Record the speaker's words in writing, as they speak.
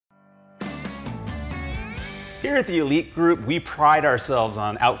Here at the Elite Group, we pride ourselves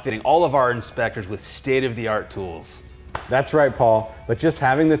on outfitting all of our inspectors with state-of-the-art tools. That's right, Paul, but just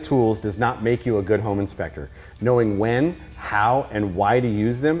having the tools does not make you a good home inspector. Knowing when, how, and why to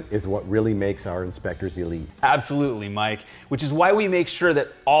use them is what really makes our inspectors elite. Absolutely, Mike, which is why we make sure that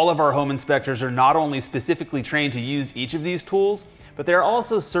all of our home inspectors are not only specifically trained to use each of these tools, but they're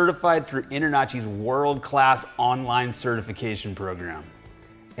also certified through InterNACHI's world-class online certification program.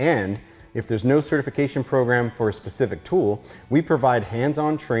 And if there's no certification program for a specific tool, we provide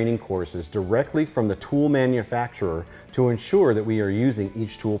hands-on training courses directly from the tool manufacturer to ensure that we are using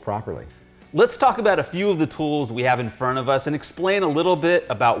each tool properly. Let's talk about a few of the tools we have in front of us and explain a little bit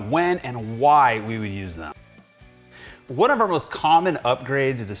about when and why we would use them. One of our most common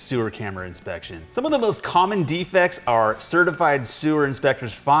upgrades is a sewer camera inspection. Some of the most common defects our certified sewer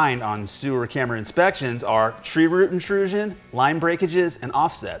inspectors find on sewer camera inspections are tree root intrusion, line breakages, and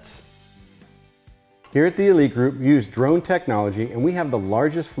offsets. Here at the Elite Group, we use drone technology, and we have the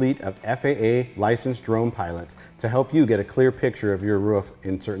largest fleet of FAA licensed drone pilots to help you get a clear picture of your roof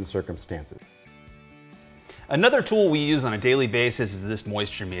in certain circumstances. Another tool we use on a daily basis is this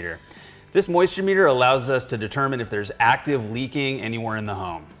moisture meter. This moisture meter allows us to determine if there's active leaking anywhere in the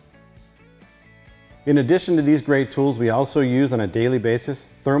home. In addition to these great tools, we also use on a daily basis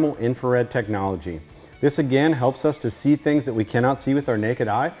thermal infrared technology. This again helps us to see things that we cannot see with our naked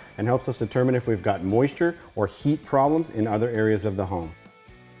eye and helps us determine if we've got moisture or heat problems in other areas of the home.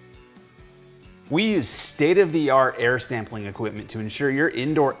 We use state-of-the-art air sampling equipment to ensure your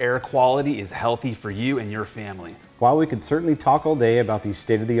indoor air quality is healthy for you and your family. While we could certainly talk all day about these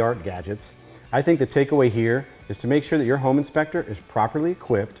state-of-the-art gadgets, I think the takeaway here is to make sure that your home inspector is properly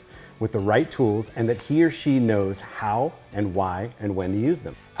equipped with the right tools and that he or she knows how and why and when to use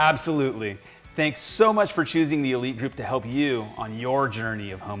them. Absolutely. Thanks so much for choosing the Elite Group to help you on your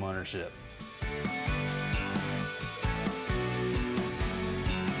journey of home ownership.